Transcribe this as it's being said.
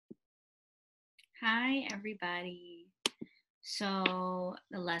Hi, everybody. So,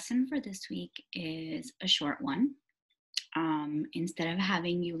 the lesson for this week is a short one. Instead of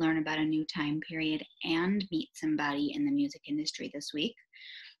having you learn about a new time period and meet somebody in the music industry this week,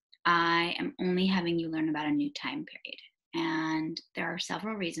 I am only having you learn about a new time period. And there are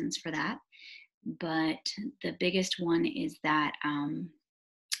several reasons for that, but the biggest one is that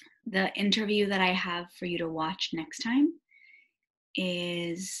the interview that I have for you to watch next time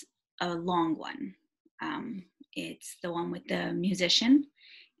is a long one. It's the one with the musician,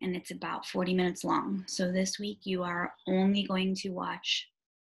 and it's about 40 minutes long. So this week you are only going to watch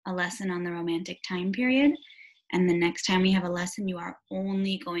a lesson on the Romantic time period, and the next time we have a lesson, you are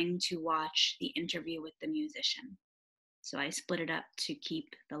only going to watch the interview with the musician. So I split it up to keep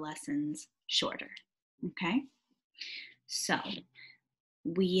the lessons shorter, okay? So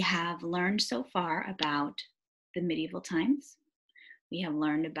we have learned so far about the medieval times. We have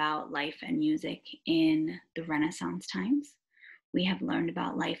learned about life and music in the Renaissance times. We have learned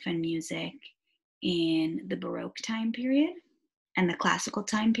about life and music in the Baroque time period and the classical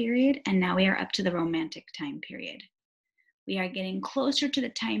time period, and now we are up to the Romantic time period. We are getting closer to the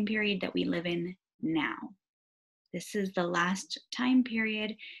time period that we live in now. This is the last time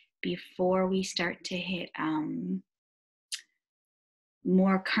period before we start to hit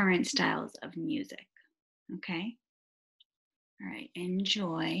more current styles of music, okay? All right,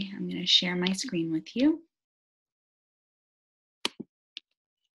 enjoy. I'm going to share my screen with you.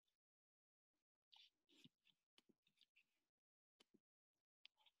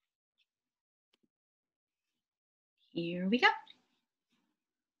 Here we go.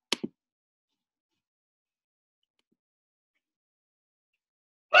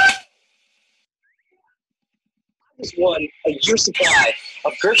 Has won a year's supply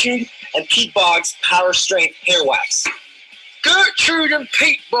of Gertrude and Pete Boggs Power Strength Hair Wax. Gertrude and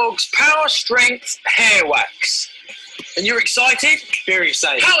Pete Boggs Power Strength Hair Wax. And you're excited? Very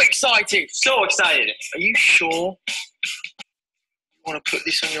excited. How excited? So excited. Are you sure you want to put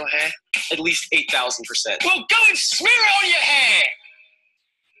this on your hair? At least 8,000%. Well, go and smear it on your hair!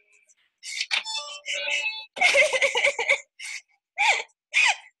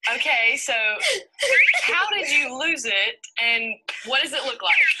 Okay, so how did you lose it, and what does it look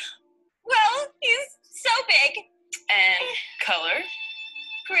like? Well, he's so big. And color,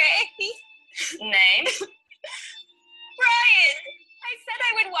 Gray. name, Brian. I said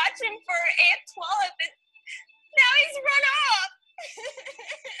I would watch him for Aunt 12, and now he's run off.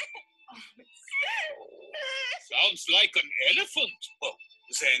 Sounds like an elephant. Well,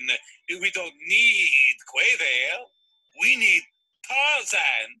 then we don't need Quaver. We need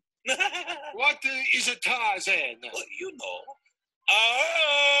Tarzan. What is a Tarzan? Well, you know.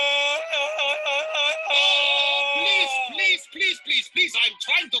 Please. I'm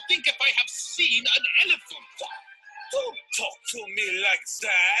trying to think if I have seen an elephant. Don't talk to me like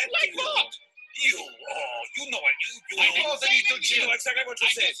that. Like what? You know what you I didn't say you anything. know exactly what you I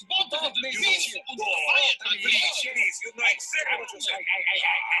said. just wanted to You please you. know exactly what you said.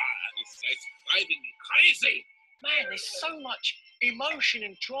 This is driving me crazy. Man, there's so much emotion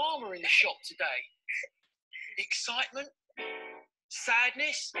and drama in the shop today. Excitement,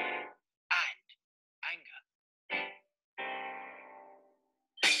 sadness, and anger.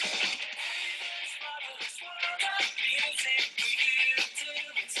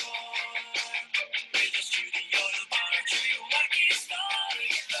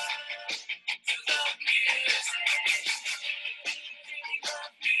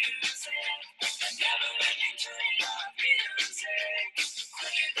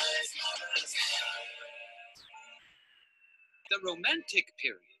 The Romantic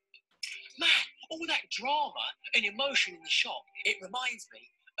period. Man, all that drama and emotion in the shop, it reminds me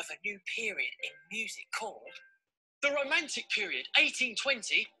of a new period in music called the Romantic period,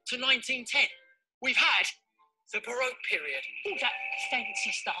 1820 to 1910. We've had the Baroque period, all that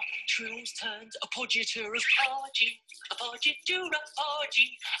fancy stuff, trills, turns, appoggiaturas, appoggiatura.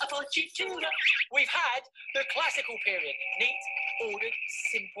 We've had the Classical period, neat, ordered,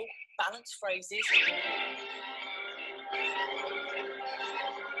 simple, balanced phrases.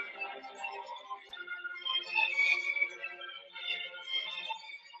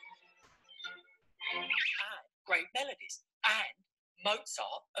 And great melodies, and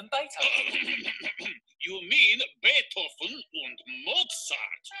Mozart and Beethoven. You mean Beethoven and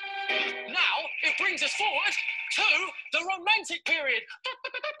Mozart? Now it brings us forward to the Romantic period.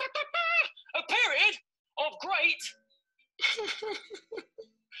 A period of great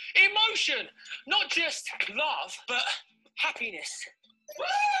emotion. Not just love, but happiness,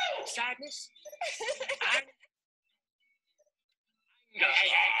 sadness, and anger.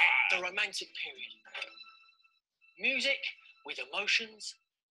 The Romantic period. Music with emotions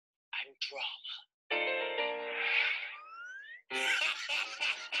and drama.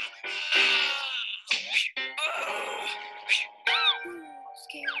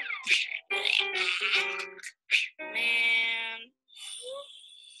 Man.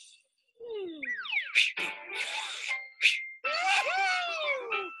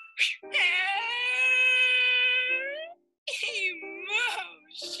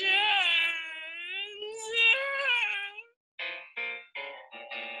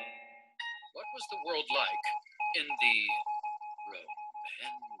 What was the world like in the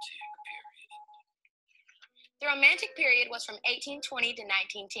Romantic period? The Romantic period was from 1820 to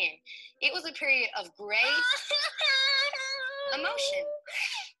 1910. It was a period of great emotion.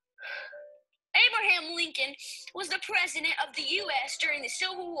 Abraham Lincoln was the president of the U.S. during the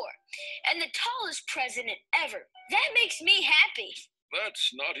Civil War and the tallest president ever. That makes me happy.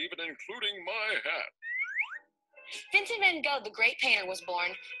 That's not even including my hat. Vincent van Gogh, the great painter, was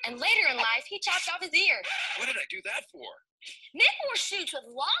born, and later in life, he chopped off his ear. What did I do that for? Men wore suits with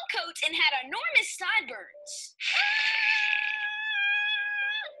long coats and had enormous sideburns.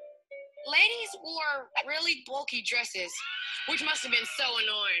 Ladies wore really bulky dresses, which must have been so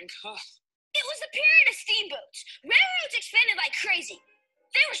annoying. Ugh. It was the period of steamboats. Railroads expanded like crazy.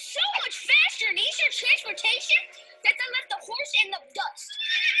 They were so much faster and easier transportation that they left the horse in the dust.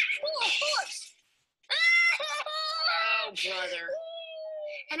 Poor horse. Oh, brother.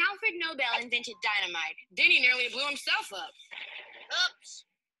 And Alfred Nobel invented dynamite. Then he nearly blew himself up. Oops.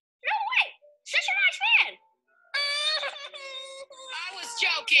 No way. Such a nice man. I was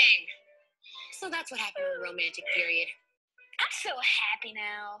joking. So that's what happened in the Romantic period. I'm so happy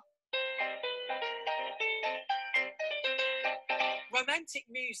now. Romantic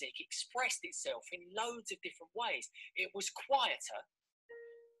music expressed itself in loads of different ways. It was quieter,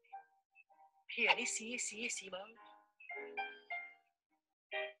 pianissimo,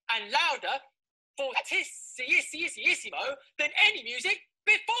 and louder, fortissimo than any music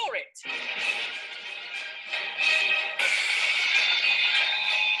before it.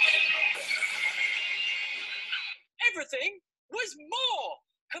 Everything was more.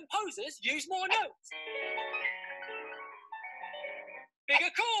 Composers used more notes.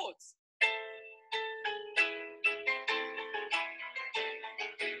 Bigger chords.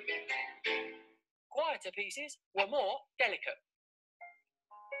 Quieter pieces were more delicate.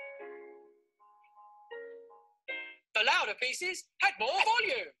 The louder pieces had more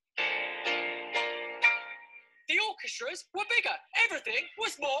volume. The orchestras were bigger. Everything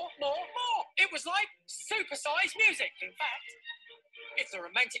was more. It was like supersized music. In fact, if the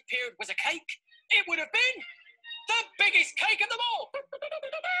Romantic period was a cake, it would have been the biggest cake of them all.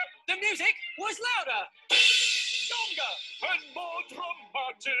 The music was louder, longer, and more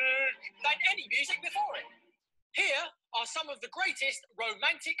dramatic than any music before it. Here are some of the greatest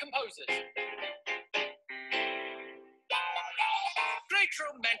Romantic composers. Great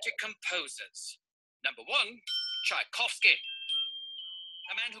Romantic composers. Number 1, Tchaikovsky.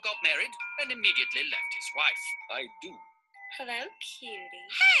 A man who got married and immediately left his wife. I do. Hello, cutie.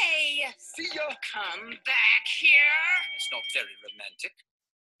 Hey! See ya. Come back here. It's not very romantic.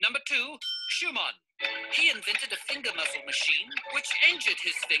 Number 2, Schumann. He invented a finger muscle machine which injured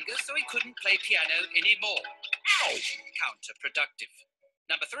his fingers so he couldn't play piano anymore. Ow! Counterproductive.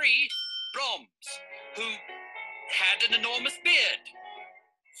 Number 3, Brahms, who had an enormous beard.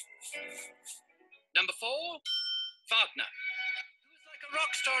 Number 4, Wagner, who was like a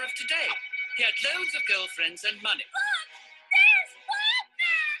rock star of today. He had loads of girlfriends and money. There's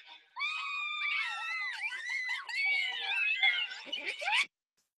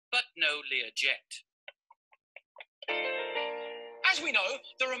But no Learjet. As we know,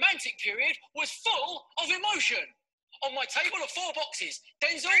 the Romantic period was full of emotion. On my table are 4 boxes.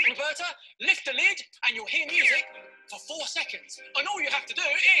 Denzel, Roberta, lift the lid and you'll hear music for 4 seconds. And all you have to do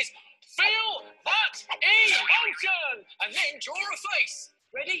is feel that emotion and then draw a face.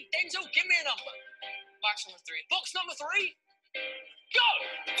 Ready? Denzel, give me a number. Box number 3. Box number 3, go!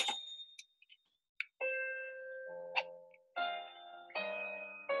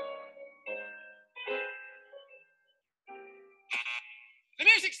 The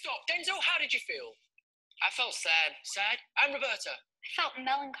music stopped. Denzel, how did you feel? I felt sad. Sad? And Roberta? I felt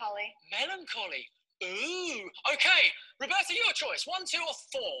melancholy. Melancholy. Ooh. Okay, Roberta, your choice. 1, 2, or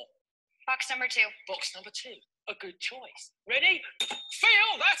 4? Box number 2. Box number 2. A good choice. Ready?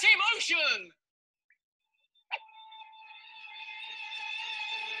 Feel that emotion!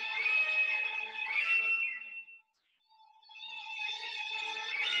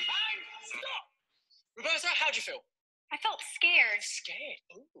 And stop! Roberta, how'd you feel? I felt scared. Scared?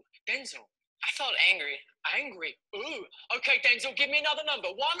 Ooh. Denzel? I felt angry. Angry? Ooh. Okay, Denzel, give me another number.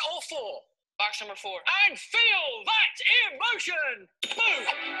 1 or 4? Box number 4. And feel that emotion! Boom!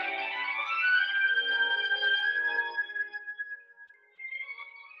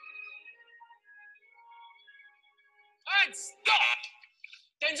 And stop!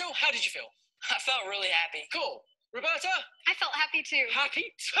 Denzel, how did you feel? I felt really happy. Cool. Roberta? I felt happy too.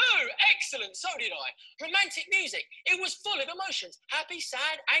 Happy too! Excellent, so did I. Romantic music, it was full of emotions. Happy,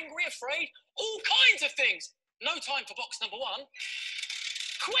 sad, angry, afraid, all kinds of things. No time for box number 1.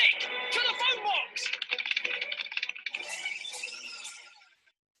 Quick, to the phone box!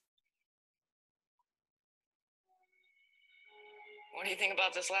 What do you think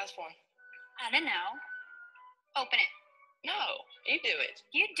about this last one? I don't know. Open it. No, you do it.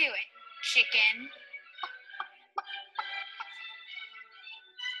 You do it, chicken.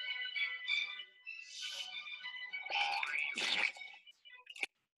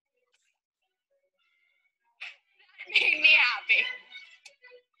 Made me happy.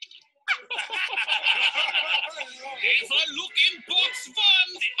 If I look in box 1.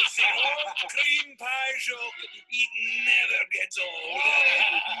 The old cream pie joke, it never gets old.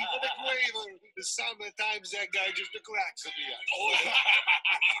 The quaver. Sometimes that guy just cracks me up. Oh,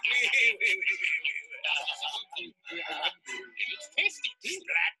 It's tasty.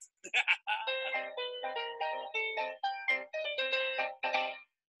 Splat.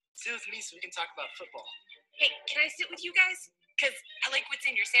 Sit with me so we can talk about football. Hey, can I sit with you guys? Because I like what's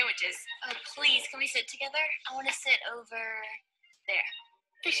in your sandwiches. Oh, please, can we sit together? I want to sit over there.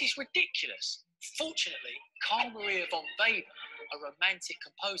 This is ridiculous. Fortunately, Carl Maria von Weber, a romantic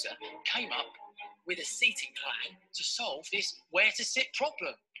composer, came up with a seating plan to solve this where to sit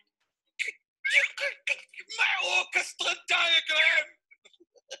problem. My orchestra diagram!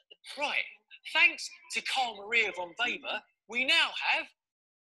 Right, thanks to Carl Maria von Weber, we now have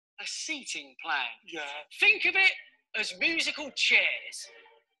a seating plan. Yeah. Think of it as musical chairs.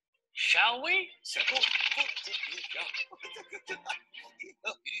 Shall we?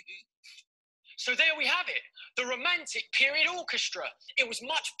 So there we have it, the Romantic Period Orchestra. It was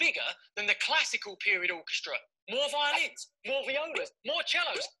much bigger than the Classical Period Orchestra. More violins, more violas, more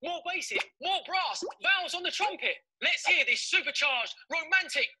cellos, more basses, more brass, vowels on the trumpet. Let's hear this supercharged,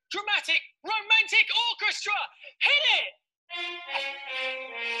 romantic, dramatic, romantic orchestra. Hit it!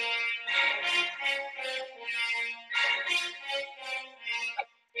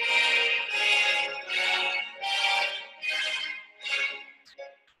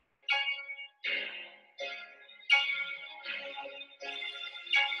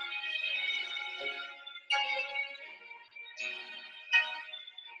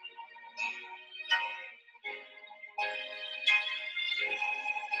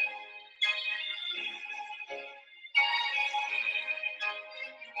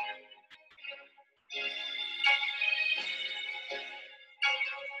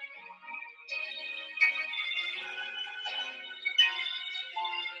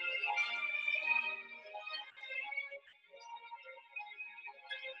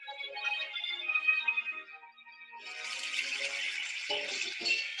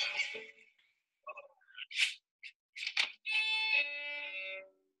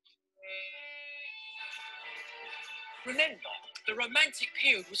 Remember, the Romantic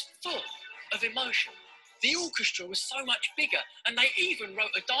period was full of emotion. The orchestra was so much bigger, and they even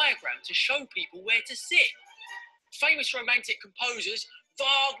wrote a diagram to show people where to sit. Famous Romantic composers,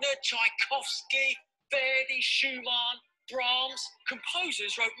 Wagner, Tchaikovsky, Verdi, Schumann, Brahms,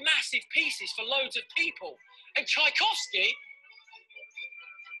 composers wrote massive pieces for loads of people. And Tchaikovsky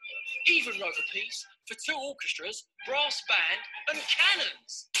even wrote a piece for 2 orchestras, brass band, and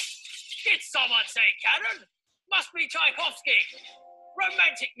cannons. Did someone say cannon? Must be Tchaikovsky.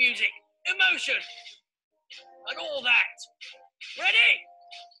 Romantic music, emotion, and all that. Ready?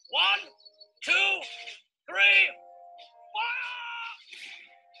 1, 2, 3, fire!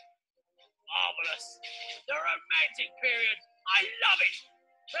 Marvelous. The Romantic period. I love it.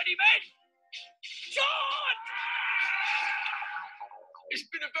 Ready, men? John! It's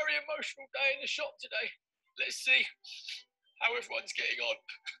been a very emotional day in the shop today. Let's see how everyone's getting on.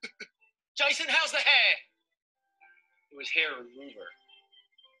 Jason, how's the hair? It was hair remover.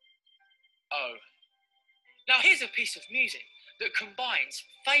 Oh. Now here's a piece of music that combines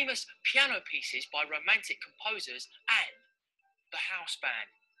famous piano pieces by Romantic composers and the house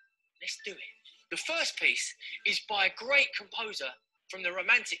band. Let's do it. The first piece is by a great composer from the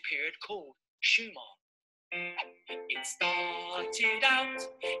Romantic period called Schumann. It started out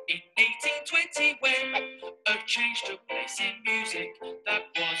in 1820 when a change took place in music that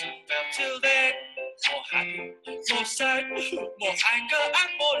wasn't felt till then. More happy, more sad, more anger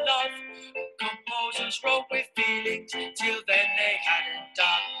and more love. Composers wrote with feelings till then they hadn't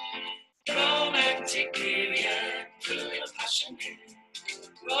done. Romantic period, put a little passion in.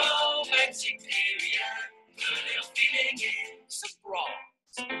 Romantic period, put a little feeling in. Surprise.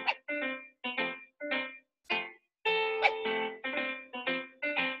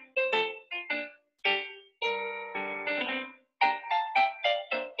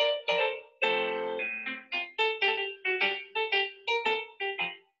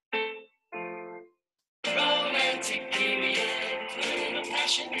 Romantic period, put a little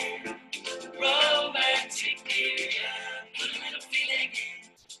passion in. Romantic period, put a little feeling in.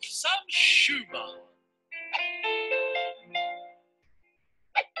 Some Schumann.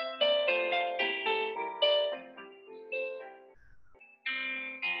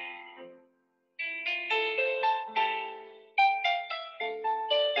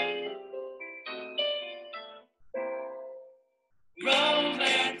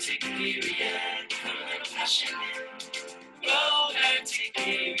 Romantic period, put a little passion in. Romantic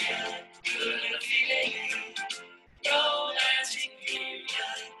period, put a little feeling in. Romantic period,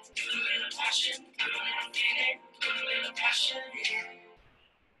 put a little passion, put a little feeling, put a little passion in.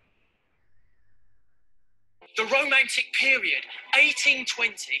 The Romantic period,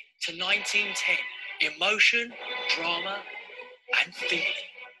 1820 to 1910. Emotion, drama, and feeling.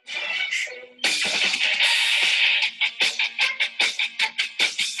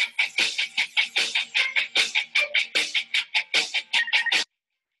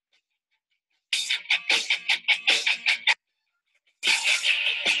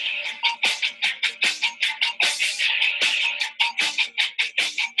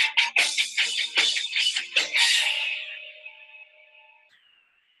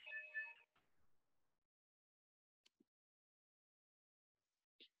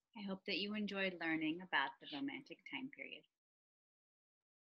 I hope that you enjoyed learning about the Romantic time period.